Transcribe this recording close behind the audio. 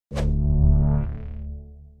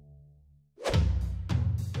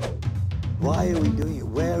Why are we doing it?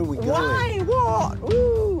 Where are we going? Why? What?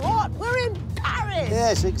 Ooh, what? We're in Paris!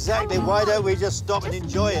 Yes, exactly. Why don't we just stop and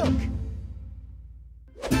enjoy it?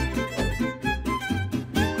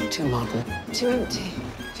 Too modern. Too empty.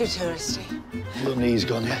 Too touristy. Your knee's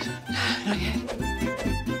gone yet? Not yet.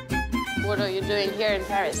 What are you doing here in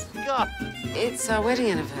Paris? God. It's our wedding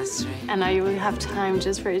anniversary. And now you will have time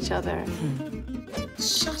just for each other.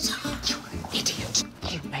 Shut up, you idiot.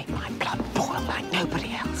 You make my blood boil like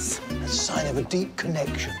nobody else. A sign of a deep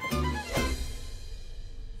connection.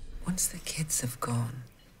 Once the kids have gone,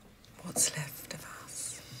 what's left of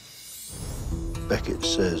us? Beckett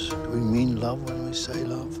says, do we mean love when we say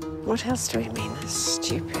love? What else do we mean that's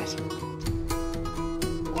stupid?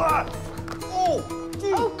 What? Oh!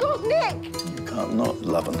 Oh, God, Nick! You can't not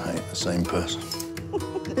love and hate the same person.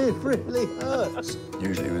 It really hurts.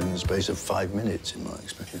 Usually within the space of 5 minutes, in my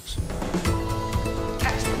experience.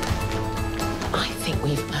 I think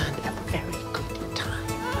we've earned a very good time.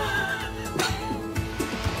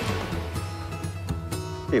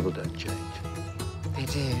 People don't change. They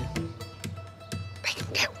do. They can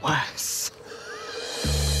get worse.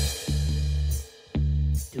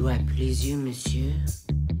 Do I please you, monsieur?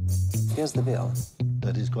 Here's the bill.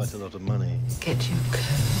 That is quite a lot of money. Get your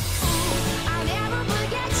coat.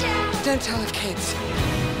 Don't tell the kids.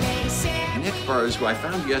 Nick Burrs, who I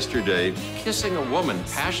found yesterday kissing a woman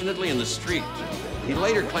passionately in the street. He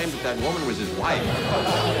later claimed that that woman was his wife.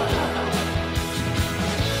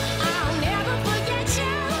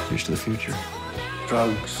 Here's to the future.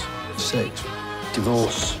 Drugs, sex,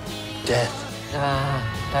 divorce, death. Ah,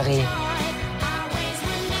 Paris.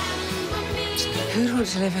 Who'd want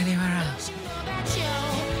to live anywhere else?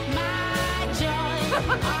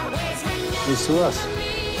 It's to us.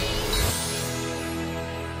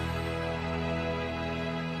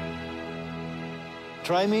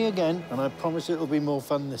 Try me again, and I promise it'll be more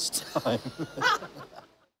fun this time.